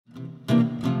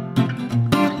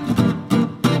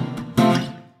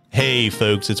Hey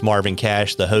folks, it's Marvin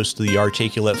Cash, the host of the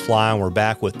Articulate Fly, and we're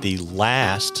back with the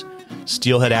last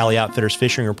Steelhead Alley Outfitters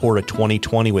Fishing Report of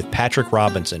 2020 with Patrick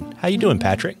Robinson. How you doing,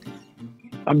 Patrick?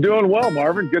 I'm doing well,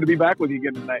 Marvin. Good to be back with you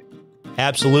again tonight.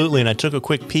 Absolutely, and I took a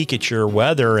quick peek at your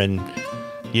weather, and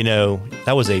you know,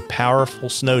 that was a powerful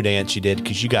snow dance you did,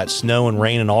 because you got snow and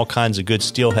rain and all kinds of good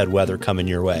steelhead weather coming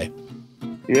your way.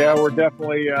 Yeah, we've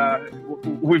definitely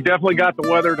got the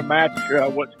weather to match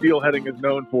what steelheading is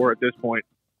known for at this point.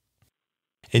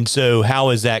 And so how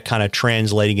is that kind of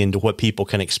translating into what people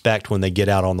can expect when they get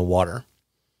out on the water?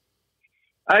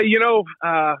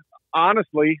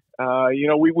 Honestly,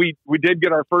 we did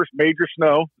get our first major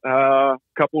snow a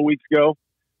couple of weeks ago,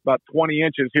 about 20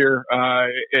 inches here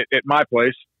at my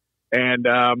place. And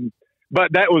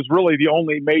but that was really the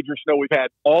only major snow we've had.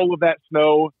 All of that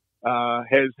snow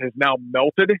has now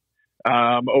melted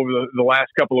over the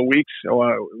last couple of weeks.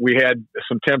 We had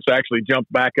some temps actually jump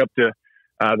back up to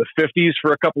the 50s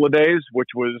for a couple of days, which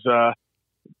was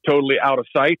totally out of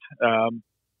sight.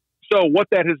 So what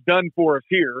that has done for us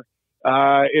here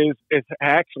is it's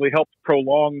actually helped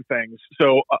prolong things.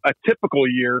 So a typical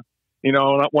year, you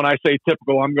know, when I say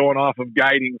typical, I'm going off of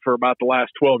guiding for about the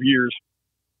last 12 years.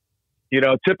 You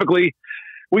know, typically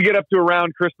we get up to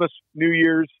around Christmas, New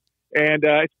Year's, and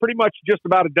it's pretty much just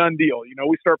about a done deal. You know,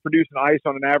 we start producing ice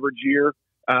on an average year,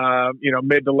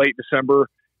 mid to late December.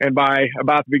 And by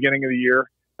about the beginning of the year,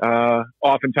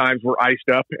 oftentimes we're iced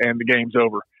up and the game's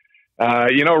over.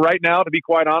 Right now, to be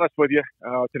quite honest with you,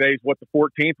 today's the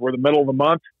 14th. We're the middle of the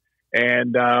month.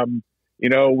 And,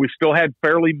 we've still had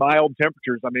fairly mild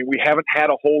temperatures. I mean, we haven't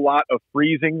had a whole lot of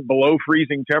below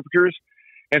freezing temperatures.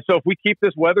 And so if we keep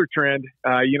this weather trend,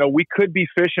 we could be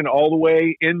fishing all the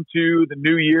way into the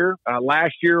new year.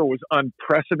 Last year was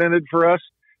unprecedented for us.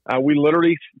 We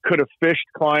literally could have fished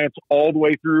clients all the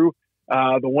way through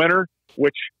the winter,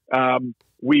 which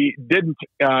we didn't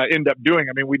end up doing.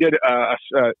 I mean, we did a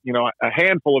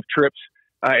handful of trips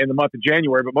in the month of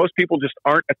January, but most people just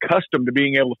aren't accustomed to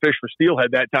being able to fish for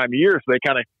steelhead that time of year. So they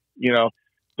kind of,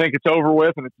 think it's over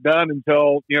with and it's done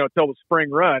until the spring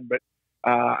run. But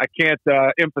I can't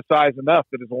emphasize enough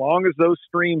that as long as those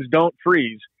streams don't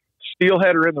freeze,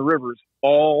 steelhead are in the rivers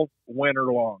all winter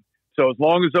long. So as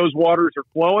long as those waters are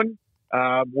flowing,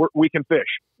 we can fish.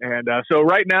 And so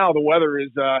right now the weather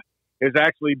is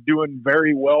actually doing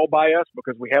very well by us,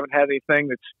 because we haven't had anything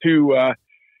that's too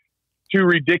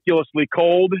ridiculously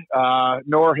cold,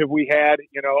 nor have we had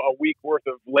a week worth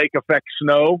of lake effect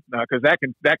snow, because that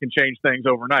can change things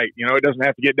overnight. It doesn't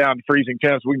have to get down to freezing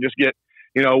temps. We can just get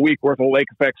a week worth of lake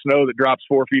effect snow that drops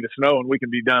 4 feet of snow, and we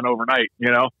can be done overnight.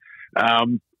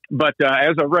 But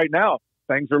as of right now,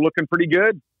 things are looking pretty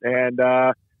good,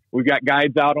 and we've got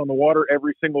guides out on the water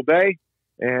every single day.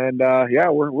 And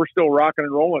we're still rocking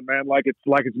and rolling, man, like it's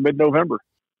mid-November.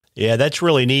 Yeah, that's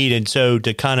really neat. And so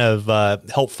to kind of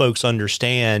help folks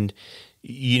understand,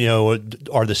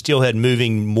 are the steelhead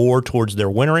moving more towards their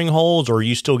wintering holes, or are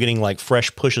you still getting like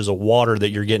fresh pushes of water that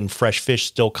you're getting fresh fish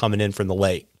still coming in from the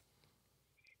lake?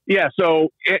 Yeah, so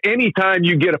anytime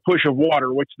you get a push of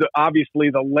water, which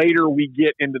obviously the later we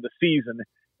get into the season,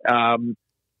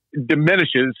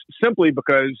 diminishes simply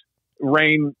because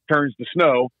rain turns to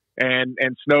snow. And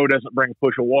snow doesn't bring a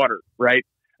push of water, right?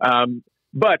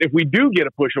 But if we do get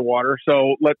a push of water,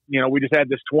 so we just had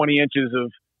this 20 inches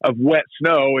of wet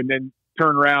snow, and then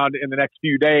turn around in the next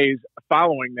few days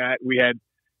following that, we had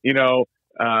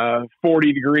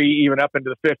 40 degree, even up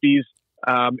into the 50s.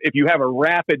 If you have a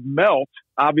rapid melt,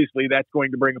 obviously that's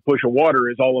going to bring a push of water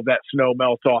as all of that snow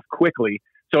melts off quickly.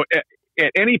 So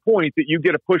at any point that you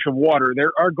get a push of water,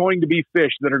 there are going to be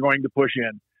fish that are going to push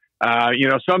in.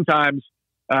 Sometimes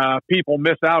people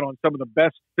miss out on some of the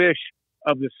best fish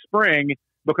of the spring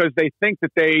because they think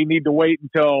that they need to wait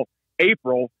until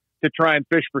April to try and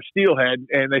fish for steelhead.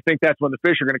 And they think that's when the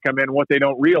fish are going to come in. What they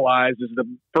don't realize is the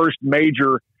first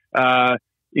major,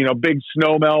 big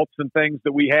snow melts and things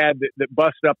that we had that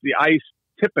bust up the ice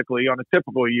typically on a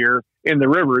typical year in the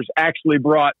rivers actually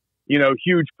brought,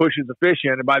 huge pushes of fish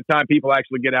in. And by the time people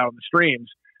actually get out on the streams,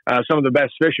 some of the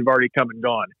best fish have already come and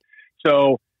gone.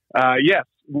 So, yes,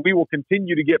 we will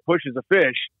continue to get pushes of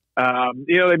fish.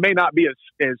 They may not be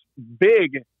as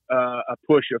big a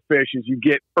push of fish as you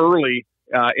get early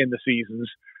in the seasons,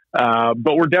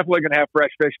 but we're definitely going to have fresh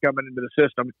fish coming into the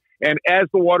system. And as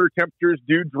the water temperatures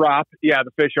do drop,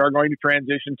 the fish are going to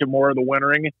transition to more of the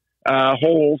wintering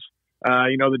holes,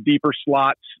 the deeper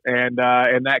slots and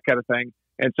that kind of thing.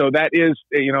 And so that is,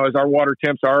 as our water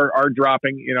temps are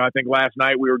dropping, I think last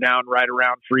night we were down right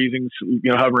around freezing,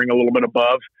 hovering a little bit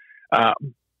above.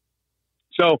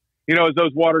 So as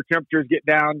those water temperatures get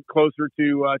down closer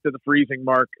to the freezing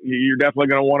mark, you're definitely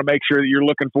going to want to make sure that you're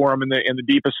looking for them in the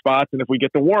deepest spots. And if we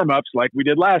get the warm ups like we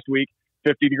did last week,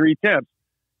 50-degree temps,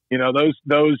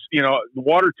 the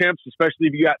water temps, especially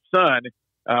if you got sun,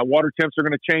 water temps are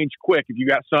going to change quick. If you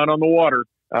got sun on the water,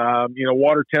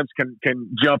 water temps can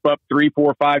jump up 3,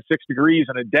 4, 5, 6 degrees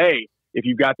in a day if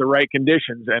you've got the right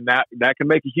conditions, and that can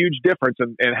make a huge difference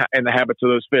in the habits of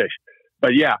those fish.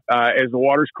 But yeah, as the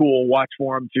water's cool, watch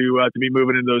for them to be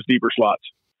moving into those deeper slots.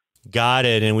 Got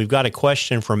it. And we've got a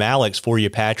question from Alex for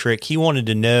you, Patrick. He wanted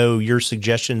to know your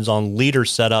suggestions on leader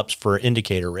setups for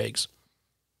indicator rigs.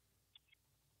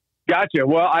 Gotcha.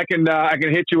 Well, I can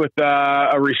hit you with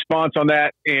a response on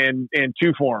that in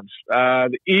two forms.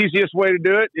 The easiest way to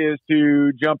do it is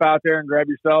to jump out there and grab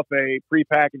yourself a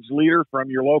prepackaged leader from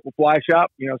your local fly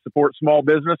shop. Support small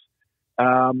business.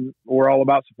 We're all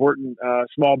about supporting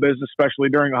small business, especially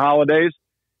during the holidays.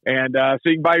 And so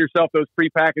you can buy yourself those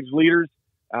prepackaged leaders.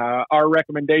 Our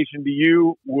recommendation to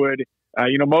you would,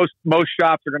 most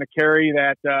shops are going to carry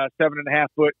that 7.5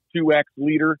 foot 2X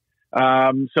leader.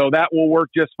 So that will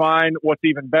work just fine. What's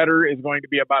even better is going to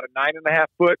be about a 9.5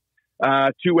 foot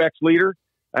 2X leader.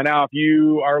 And now if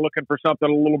you are looking for something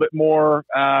a little bit more,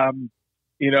 custom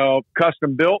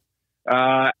built,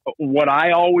 what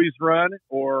I always run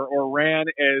or ran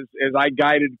as I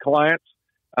guided clients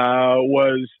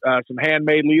was some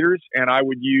handmade leaders, and I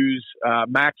would use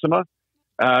Maxima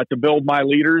to build my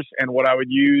leaders. And what I would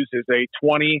use is a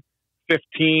 20,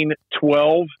 15,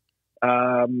 12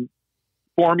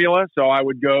 formula. So I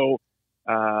would go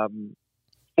 4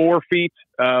 feet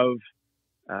of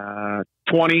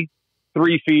 20,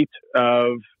 3 feet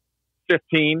of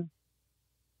 15,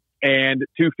 and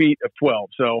 2 feet of 12.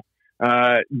 So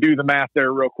do the math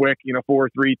there real quick. 4,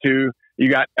 3, 2. You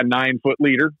got a 9 foot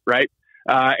leader, right?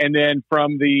 And then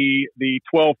from the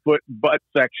 12 foot butt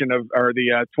section or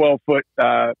the 12 foot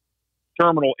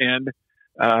terminal end,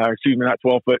 not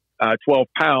 12 foot, 12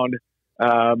 pound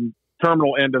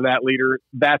terminal end of that leader,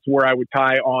 that's where I would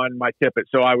tie on my tippet.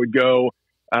 So I would go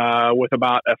with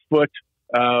about a foot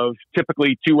of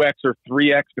typically 2X or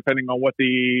 3X, depending on what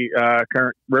the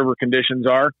current river conditions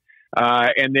are.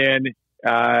 And then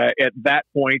at that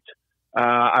point,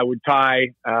 I would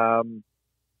tie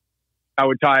on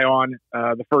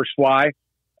the first fly,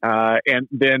 and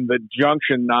then the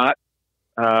junction knot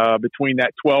between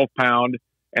that 12 pound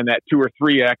and that 2 or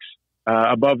 3X.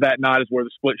 Above that knot is where the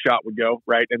split shot would go,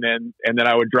 right? And then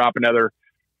I would drop another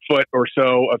foot or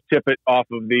so of tippet off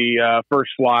of the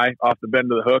first fly, off the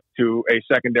bend of the hook to a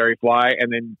secondary fly,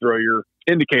 and then throw your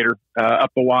indicator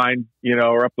up the line,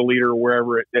 or up the leader, or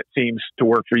wherever it seems to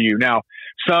work for you. Now,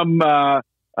 some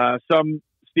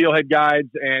steelhead guides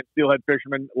and steelhead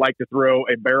fishermen like to throw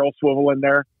a barrel swivel in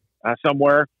there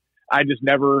somewhere. I just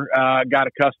never got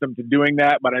accustomed to doing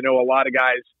that, but I know a lot of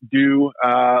guys do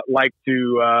like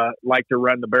to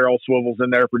run the barrel swivels in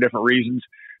there for different reasons.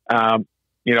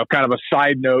 Kind of a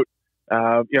side note,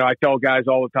 I tell guys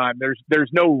all the time, there's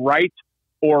no right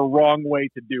or wrong way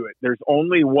to do it. There's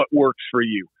only what works for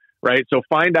you, right? So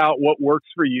find out what works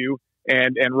for you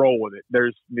and roll with it.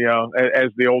 There's,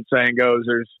 as the old saying goes,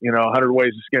 there's, 100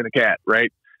 ways to skin a cat,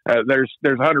 right? There's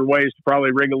 100 ways to probably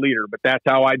rig a leader, but that's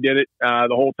how I did it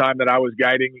the whole time that I was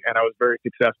guiding, and I was very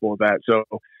successful with that. So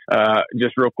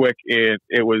just real quick, it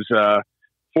was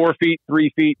 4 feet,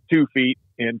 3 feet, 2 feet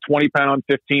in 20 pound,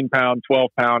 15 pound,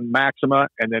 12 pound Maxima,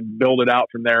 and then build it out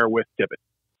from there with tippet.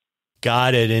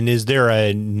 Got it. And is there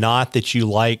a knot that you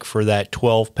like for that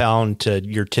 12 pound to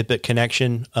your tippet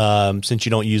connection, since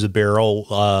you don't use a barrel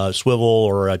swivel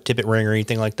or a tippet ring or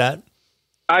anything like that?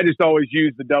 I just always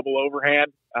use the double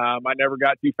overhand. I never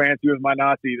got too fancy with my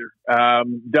knots either.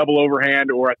 Double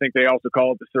overhand, or I think they also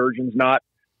call it the surgeon's knot.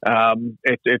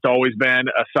 It's always been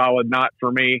a solid knot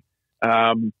for me.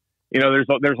 There's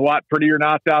a lot prettier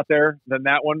knots out there than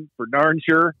that one, for darn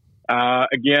sure.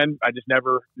 Again, I just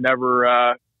never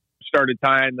started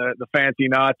tying the fancy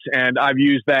knots, and I've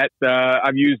used that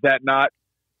knot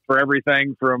for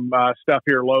everything from stuff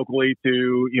here locally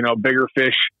to bigger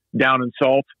fish down in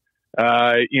salt.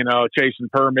 Chasing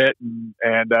permit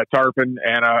and tarpon,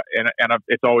 and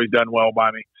it's always done well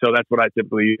by me. So that's what I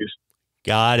typically use.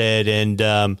 Got it.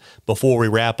 And before we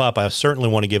wrap up, I certainly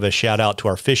want to give a shout out to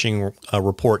our fishing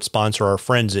report sponsor, our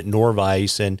friends at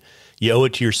Norvise. And you owe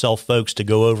it to yourself, folks, to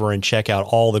go over and check out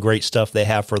all the great stuff they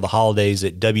have for the holidays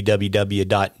at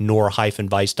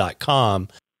www.nor-vice.com.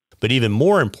 But even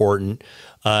more important,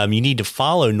 you need to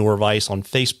follow Norvise on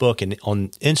Facebook and on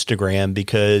Instagram,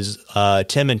 because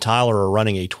Tim and Tyler are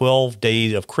running a 12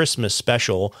 Days of Christmas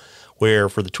special where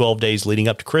for the 12 days leading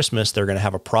up to Christmas, they're going to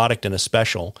have a product and a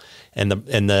special, and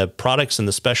the products and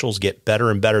the specials get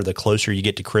better and better the closer you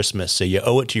get to Christmas. So you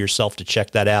owe it to yourself to check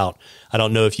that out. I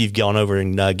don't know if you've gone over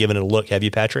and given it a look. Have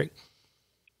you, Patrick?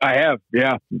 I have.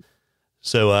 Yeah.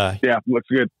 So, yeah, looks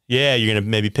good. Yeah. You're going to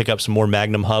maybe pick up some more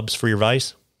Magnum hubs for your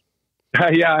vise.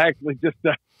 Yeah. I actually just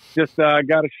got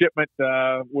a shipment,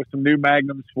 with some new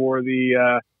Magnums for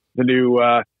the new,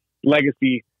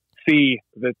 Legacy C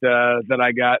that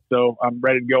I got. So I'm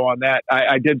ready to go on that.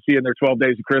 I did see in their 12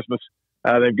 days of Christmas,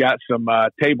 they've got some,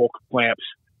 table clamps,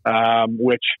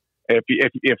 which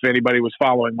if anybody was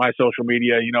following my social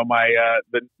media, my,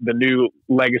 the new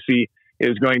Legacy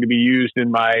is going to be used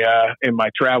in my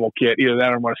travel kit. Either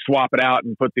that or I'm going to swap it out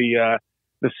and put the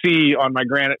C on my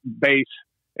granite base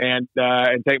and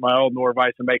take my old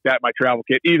Norvise and make that my travel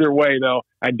kit. Either way, though,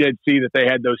 I did see that they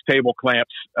had those table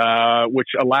clamps, which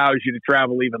allows you to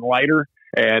travel even lighter.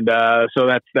 And so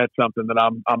that's something that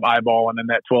I'm eyeballing in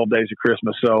that 12 days of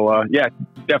Christmas. So yeah,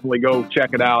 definitely go check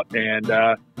it out and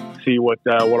see what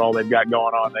all they've got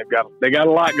going on. They got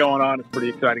a lot going on. It's pretty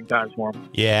exciting times for them.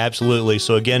 Yeah, absolutely.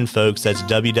 So again, folks, that's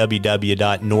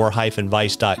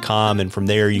www.nor-vice.com, and from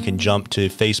there you can jump to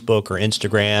Facebook or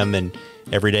Instagram. And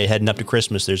every day heading up to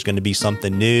Christmas, there's going to be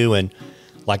something new. And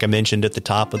like I mentioned at the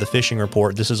top of the fishing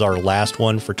report, this is our last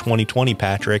one for 2020,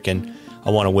 Patrick. And I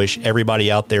want to wish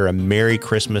everybody out there a Merry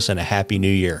Christmas and a Happy New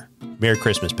Year. Merry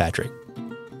Christmas, Patrick.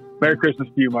 Merry Christmas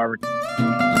to you, Marvin.